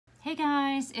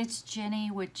guys, it's Jenny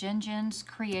with Jen's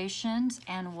Creations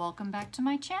and welcome back to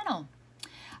my channel.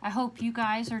 I hope you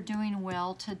guys are doing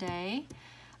well today.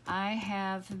 I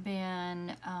have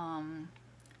been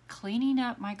cleaning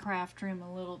up my craft room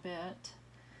a little bit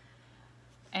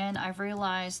and I've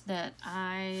realized that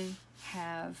I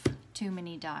have too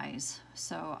many dies.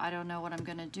 So I don't know what I'm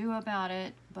going to do about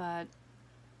it, but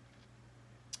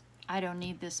I don't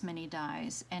need this many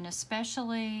dies, and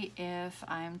especially if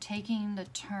I'm taking the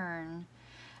turn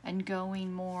and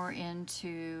going more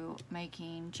into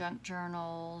making junk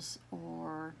journals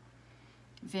or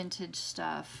vintage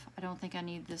stuff. I don't think I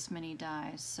need this many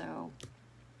dies, so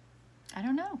I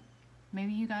don't know.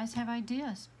 Maybe you guys have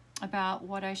ideas about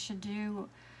what I should do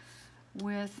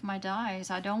with my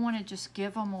dies. I don't want to just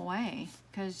give them away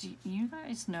because you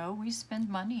guys know we spend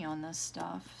money on this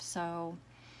stuff. So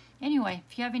anyway,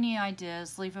 if you have any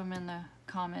ideas, leave them in the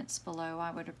comments below.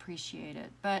 I would appreciate it.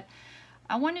 But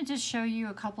I wanted to show you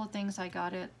a couple of things I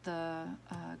got at the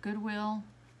Goodwill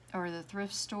or the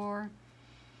thrift store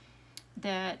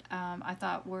that I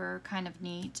thought were kind of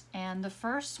neat. And the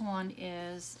first one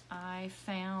is I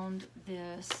found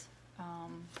this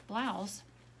blouse,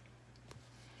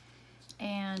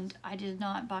 and I did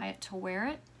not buy it to wear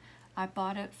it. I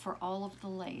bought it for all of the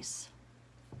lace.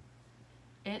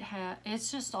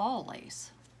 It's just all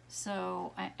lace.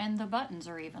 So, and the buttons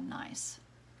are even nice,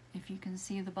 if you can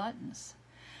see the buttons.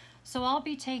 So I'll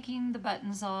be taking the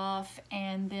buttons off,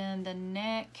 and then the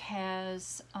neck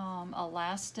has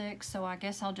elastic, so I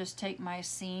guess I'll just take my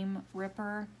seam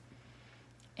ripper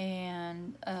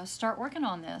and start working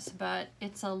on this. But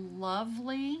it's a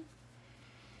lovely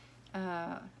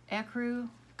ecru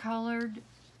colored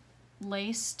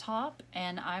lace top,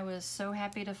 and I was so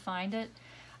happy to find it.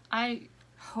 I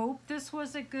hope this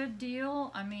was a good deal.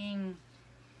 I mean,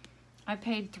 I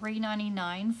paid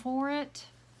 $3.99 for it,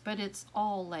 but it's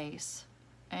all lace,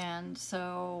 and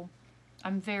so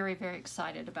I'm very, very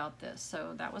excited about this.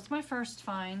 So that was my first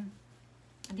find.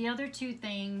 The other two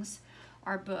things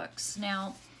are books.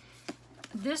 Now,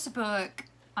 this book,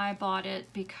 I bought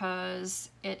it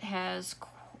because it has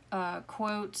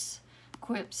quotes,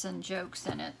 quips, and jokes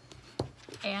in it,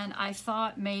 and I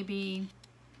thought maybe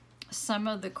some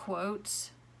of the quotes,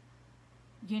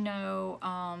 you know,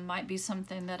 might be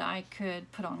something that I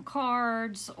could put on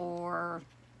cards or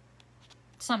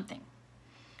something.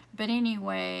 But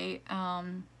anyway,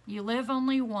 you live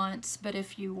only once, but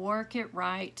if you work it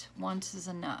right, once is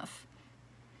enough.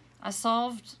 I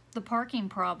solved the parking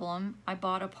problem. I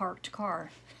bought a parked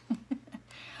car.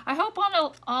 I hope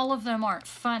all of them aren't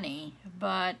funny,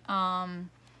 but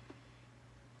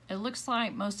it looks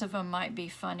like most of them might be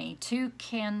funny. Two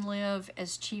can live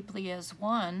as cheaply as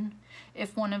one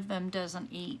if one of them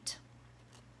doesn't eat.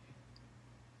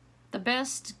 The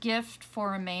best gift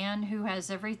for a man who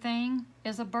has everything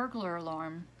is a burglar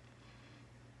alarm.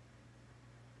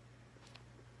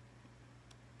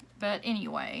 But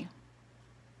anyway,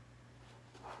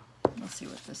 let's see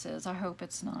what this is. I hope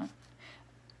it's not.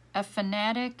 A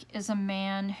fanatic is a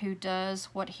man who does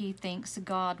what he thinks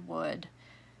God would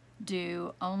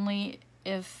do, only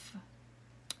if...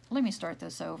 Let me start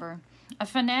this over. A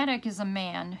fanatic is a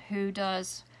man who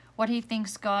does what he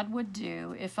thinks God would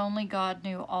do if only God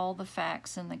knew all the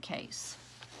facts in the case.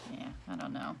 Yeah, I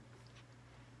don't know.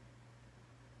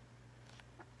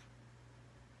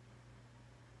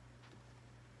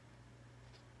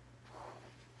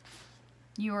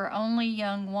 You are only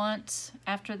young once.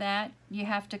 After that, you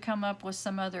have to come up with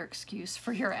some other excuse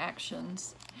for your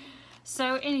actions.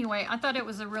 So anyway, I thought it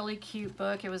was a really cute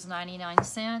book. It was 99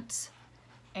 cents.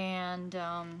 And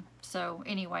so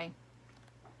anyway,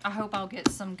 I hope I'll get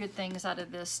some good things out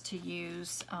of this to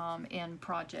use in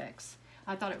projects.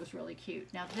 I thought it was really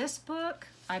cute. Now this book,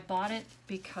 I bought it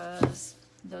because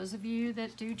those of you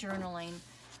that do journaling,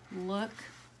 look,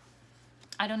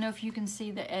 I don't know if you can see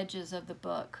the edges of the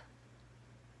book.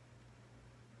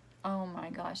 Oh my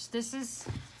gosh, this is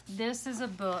a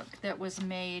book that was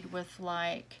made with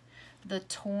like the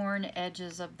torn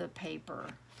edges of the paper.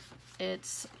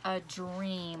 It's a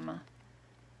dream.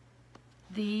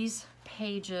 These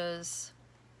pages,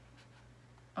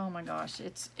 oh my gosh,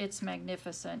 it's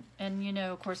magnificent. And you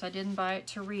know, of course, I didn't buy it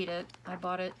to read it. I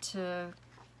bought it to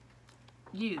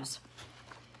use.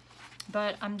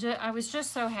 But I was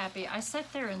just so happy. I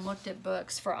sat there and looked at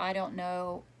books for I don't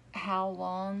know how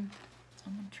long.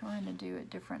 I'm trying to do at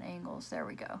different angles. There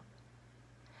we go.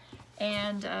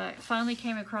 And finally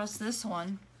came across this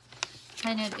one.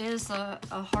 And it is a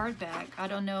hardback. I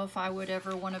don't know if I would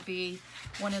ever want to be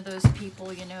one of those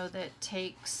people, you know, that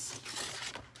takes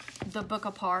the book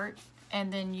apart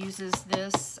and then uses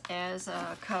this as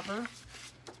a cover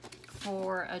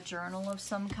for a journal of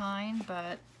some kind,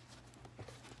 but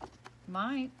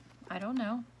might. I don't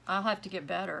know. I'll have to get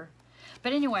better.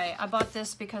 But anyway, I bought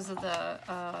this because of the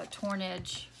torn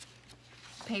edge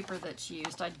paper that's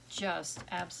used. I just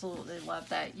absolutely love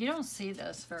that. You don't see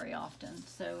this very often,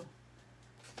 so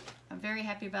I'm very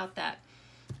happy about that.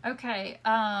 Okay,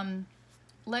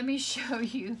 let me show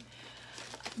you.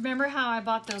 Remember how I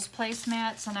bought those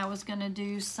placemats and I was going to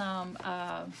do some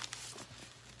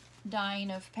dyeing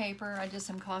of paper? I did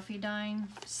some coffee dyeing.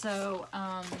 So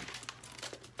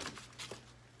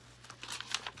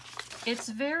it's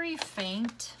very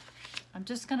faint. I'm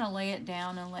just going to lay it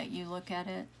down and let you look at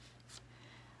it.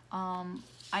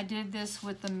 I did this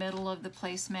with the middle of the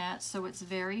placemat, so it's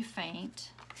very faint.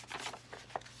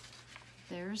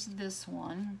 There's this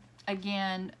one.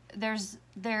 Again, there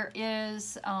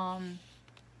is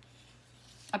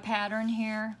a pattern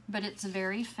here, but it's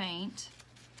very faint.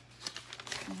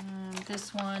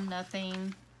 This one,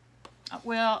 nothing.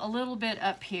 Well, a little bit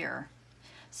up here.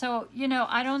 So, you know,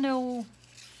 I don't know.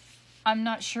 I'm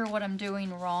not sure what I'm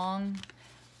doing wrong.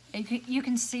 You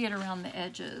can see it around the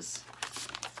edges.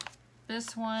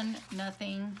 This one,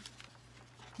 nothing.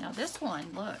 Now this one,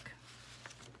 look.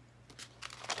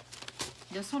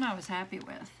 This one I was happy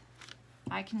with.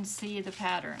 I can see the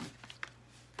pattern.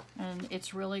 And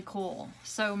it's really cool.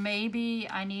 So maybe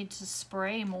I need to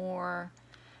spray more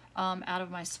out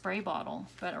of my spray bottle.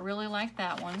 But I really like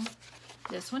that one.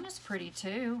 This one is pretty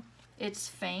too. It's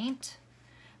faint,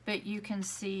 but you can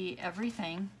see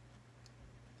everything.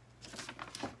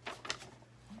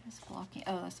 What is blocking?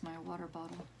 Oh, that's my water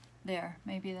bottle. There,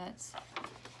 maybe that's...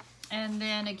 And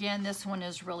then again, this one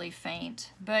is really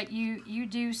faint. But you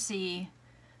do see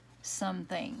some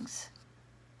things.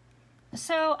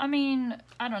 So, I mean,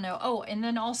 I don't know. Oh, and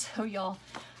then also, y'all,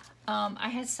 I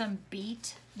had some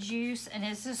beet juice, and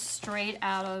this is straight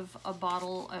out of a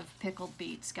bottle of pickled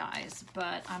beets, guys.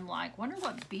 But I'm like, wonder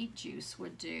what beet juice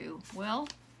would do. Well,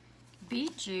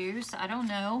 beet juice, I don't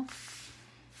know.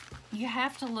 You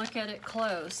have to look at it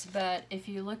close, but if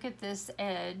you look at this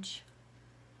edge,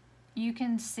 you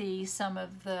can see some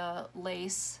of the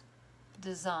lace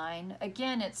design.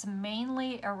 Again, it's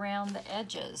mainly around the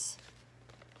edges.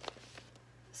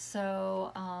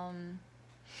 So, I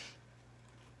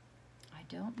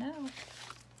don't know.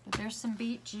 But there's some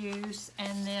beet juice.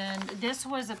 And then this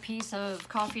was a piece of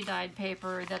coffee dyed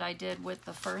paper that I did with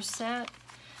the first set.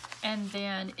 And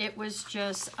then it was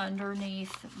just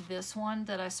underneath this one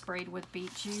that I sprayed with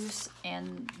beet juice.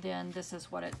 And then this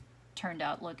is what it turned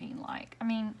out looking like. I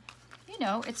mean, you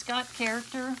know, it's got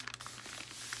character.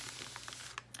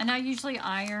 And I usually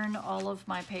iron all of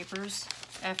my papers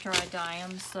after I dye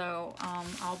them, so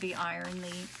I'll be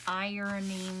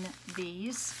ironing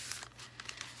these.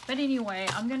 But anyway,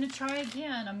 I'm going to try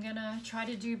again. I'm going to try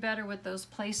to do better with those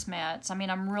placemats. I mean,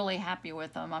 I'm really happy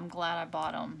with them. I'm glad I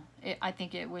bought them. I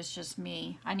think it was just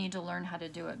me. I need to learn how to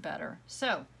do it better.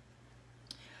 So,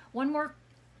 one more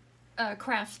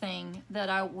craft thing that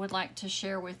I would like to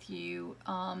share with you.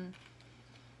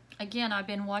 Again, I've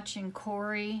been watching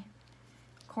Corey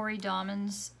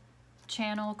Dahman's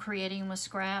channel, Creating with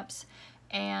Scraps,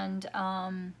 and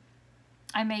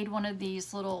I made one of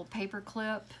these little paper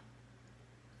clip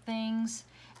things,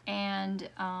 and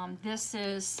this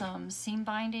is some seam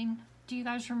binding. Do you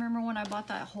guys remember when I bought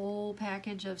that whole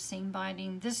package of seam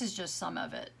binding? This is just some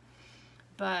of it,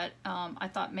 but I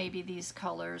thought maybe these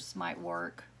colors might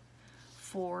work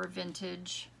for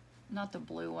vintage. Not the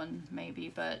blue one maybe,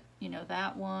 but you know,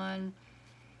 that one,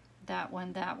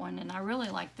 and I really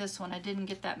like this one. I didn't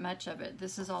get that much of it.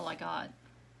 This is all I got,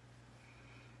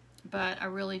 but I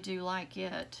really do like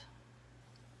it.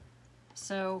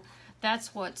 So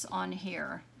that's what's on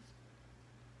here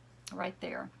right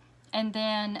there. And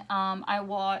then I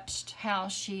watched how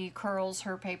she curls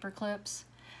her paper clips,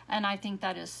 and I think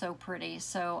that is so pretty.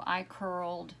 So I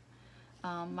curled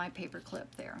my paper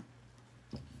clip there,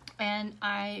 and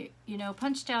I, you know,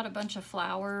 punched out a bunch of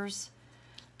flowers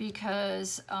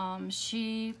because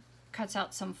she cuts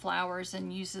out some flowers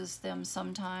and uses them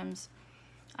sometimes.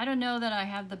 I don't know that I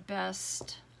have the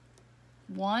best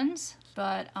ones,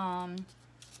 but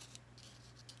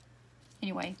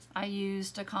anyway, I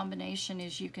used a combination,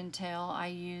 as you can tell. I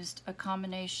used a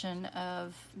combination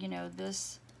of, you know,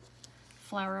 this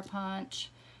flower punch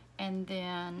and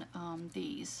then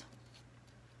these,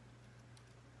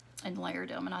 and layered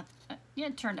them, and yeah,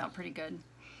 it turned out pretty good.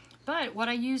 But what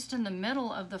I used in the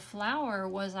middle of the flower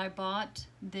was I bought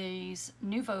these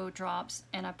Nouveau drops,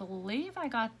 and I believe I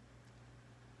got,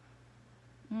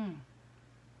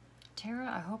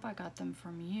 Tara, I hope I got them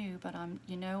from you, but I'm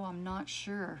not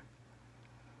sure.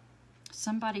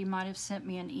 Somebody might have sent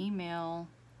me an email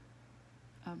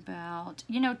about,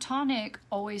 you know, Tonic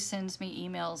always sends me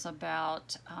emails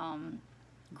about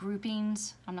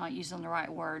groupings. I'm not using the right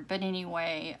word, but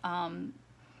anyway,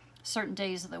 certain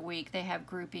days of the week they have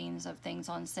groupings of things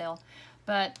on sale.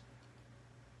 But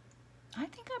I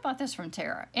think I bought this from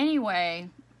Tara. Anyway,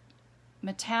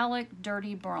 metallic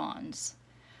dirty bronze.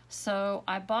 So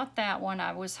I bought that one.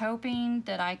 I was hoping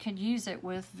that I could use it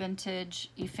with vintage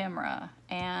ephemera.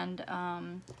 And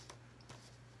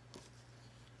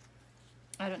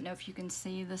I don't know if you can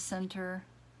see the center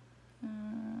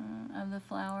of the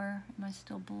flower. Am I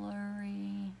still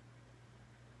blurry?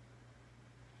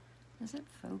 Does it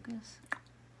focus?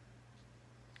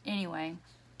 Anyway,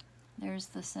 there's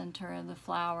the center of the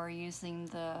flower using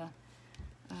the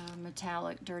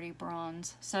metallic dirty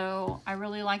bronze. So I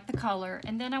really like the color.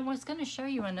 And then I was going to show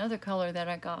you another color that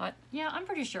I got. Yeah, I'm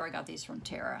pretty sure I got these from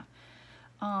Tara.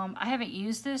 I haven't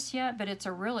used this yet, but it's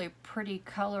a really pretty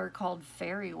color called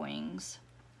Fairy Wings.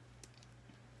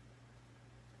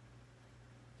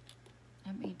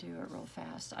 Let me do it real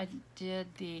fast. I did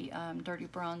the dirty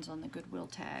bronze on the Goodwill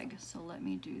tag, so let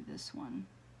me do this one.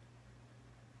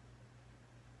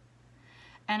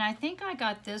 And I think I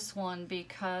got this one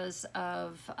because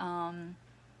of,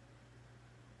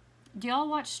 do y'all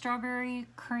watch Strawberry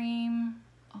Cream?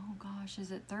 Oh gosh,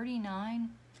 is it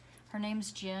 39? Her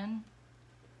name's Jen.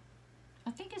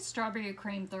 I think it's Strawberry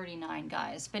Cream 39,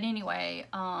 guys. But anyway,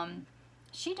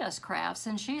 she does crafts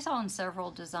and she's on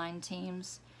several design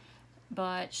teams.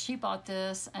 But she bought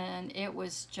this and it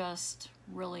was just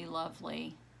really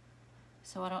lovely.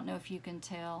 So I don't know if you can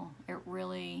tell. It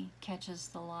really catches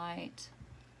the light.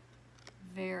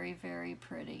 Very, very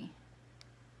pretty.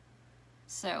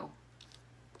 So,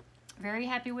 very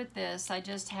happy with this. I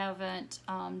just haven't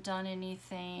done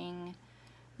anything,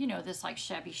 you know, this like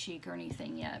shabby chic or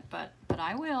anything yet. But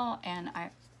I will, and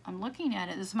I'm looking at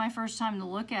it. This is my first time to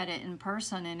look at it in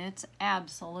person, and it's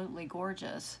absolutely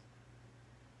gorgeous.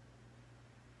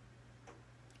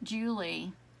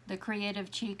 Julie, the Creative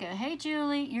Chica. Hey,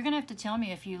 Julie, you're going to have to tell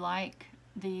me if you like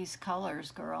these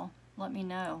colors, girl. Let me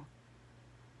know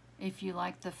if you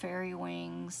like the Fairy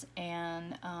Wings.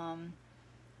 And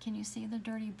can you see the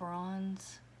dirty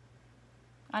bronze?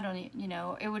 I don't, you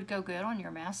know, it would go good on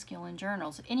your masculine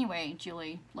journals. Anyway,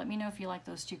 Julie, let me know if you like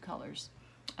those two colors.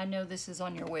 I know this is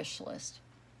on your wish list.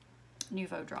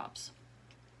 Nouveau drops.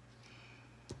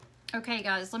 Okay,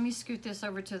 guys, let me scoot this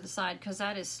over to the side because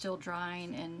that is still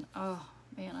drying, and oh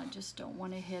man, I just don't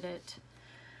want to hit it.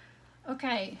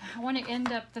 Okay, I want to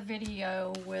end up the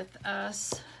video with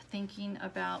us thinking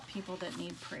about people that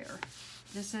need prayer.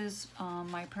 This is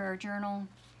my prayer journal,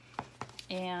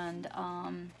 and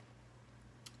I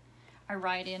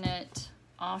write in it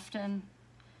often.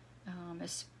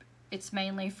 It's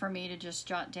mainly for me to just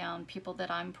jot down people that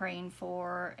I'm praying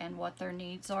for and what their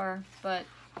needs are, but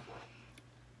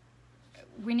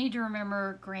we need to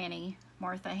remember Granny,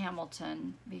 Martha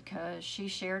Hamilton, because she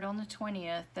shared on the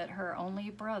 20th that her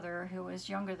only brother, who is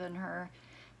younger than her,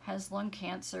 has lung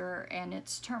cancer and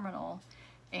it's terminal,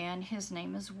 and his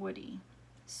name is Woody.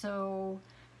 So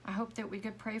I hope that we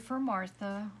could pray for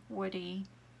Martha, Woody,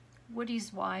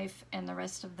 Woody's wife, and the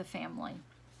rest of the family.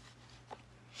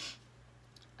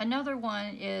 Another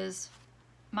one is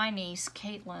my niece,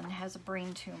 Caitlin, has a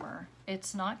brain tumor.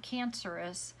 It's not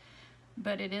cancerous,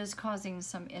 but it is causing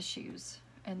some issues.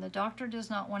 And the doctor does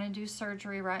not want to do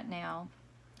surgery right now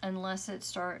unless it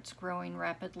starts growing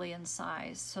rapidly in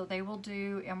size. So they will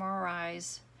do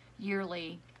MRIs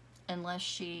yearly unless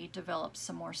she develops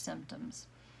some more symptoms.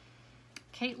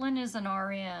 Caitlin is an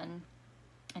RN,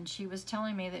 and she was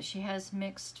telling me that she has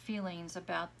mixed feelings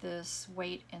about this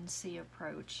wait and see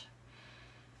approach.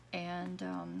 And,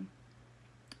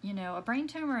 you know, a brain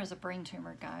tumor is a brain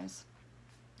tumor, guys.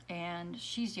 And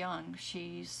she's young.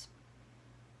 She's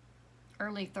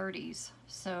early 30s.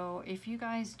 So if you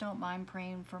guys don't mind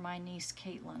praying for my niece,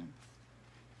 Caitlin.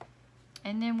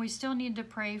 And then we still need to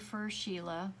pray for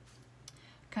Sheila,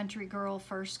 Country Girl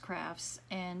First Crafts,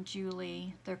 and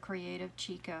Julie, the Creative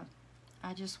Chica.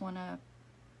 I just want to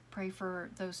pray for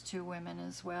those two women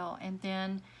as well. And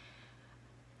then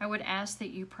I would ask that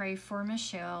you pray for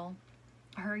Michelle.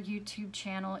 Her YouTube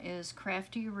channel is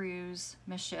Crafty Ruse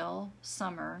Michelle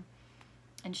Summer,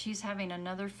 and she's having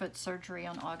another foot surgery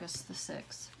on August the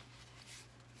 6th.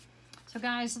 So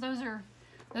guys, those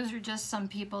are just some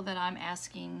people that I'm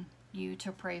asking you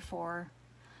to pray for,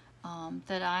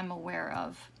 that I'm aware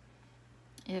of.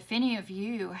 If any of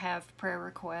you have prayer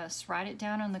requests, write it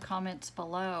down in the comments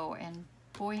below, and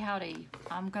boy howdy,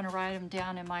 I'm going to write them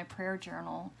down in my prayer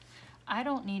journal. I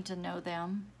don't need to know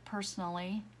them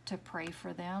personally to pray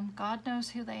for them. God knows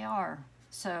who they are.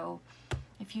 So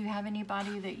if if you have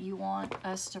anybody that you want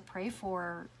us to pray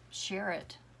for, share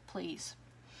it, please.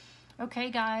 Okay,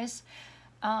 guys.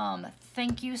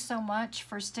 Thank you so much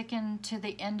for sticking to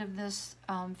the end of this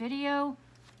video.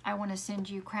 I want to send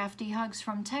you crafty hugs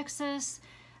from Texas.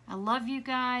 I love you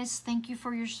guys. Thank you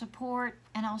for your support,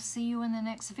 and I'll see you in the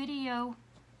next video.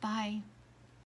 Bye.